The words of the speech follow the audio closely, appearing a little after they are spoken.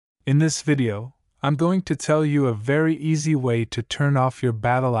In this video, I'm going to tell you a very easy way to turn off your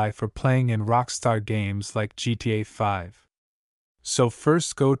BattlEye for playing in Rockstar games like GTA 5. So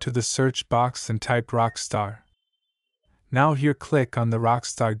first go to the search box and type Rockstar. Now here click on the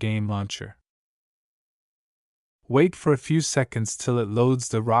Rockstar game launcher. Wait for a few seconds till it loads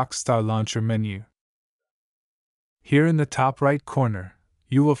the Rockstar launcher menu. Here in the top right corner,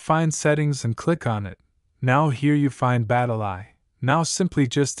 you will find settings and click on it. Now here you find BattlEye. Now simply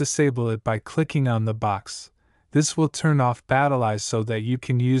just disable it by clicking on the box. This will turn off BattlEye so that you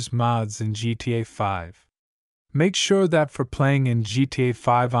can use mods in GTA 5. Make sure that for playing in GTA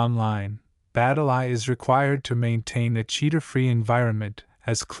 5 online, BattlEye is required to maintain a cheater-free environment,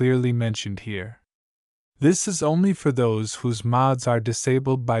 as clearly mentioned here. This is only for those whose mods are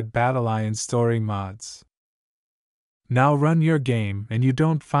disabled by BattlEye in story mods. Now run your game and you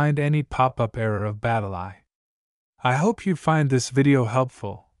don't find any pop-up error of BattlEye. I hope you find this video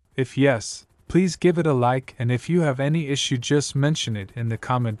helpful. If yes, please give it a like, and if you have any issue just mention it in the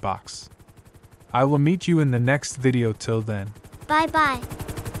comment box. I will meet you in the next video. Till then. Bye bye.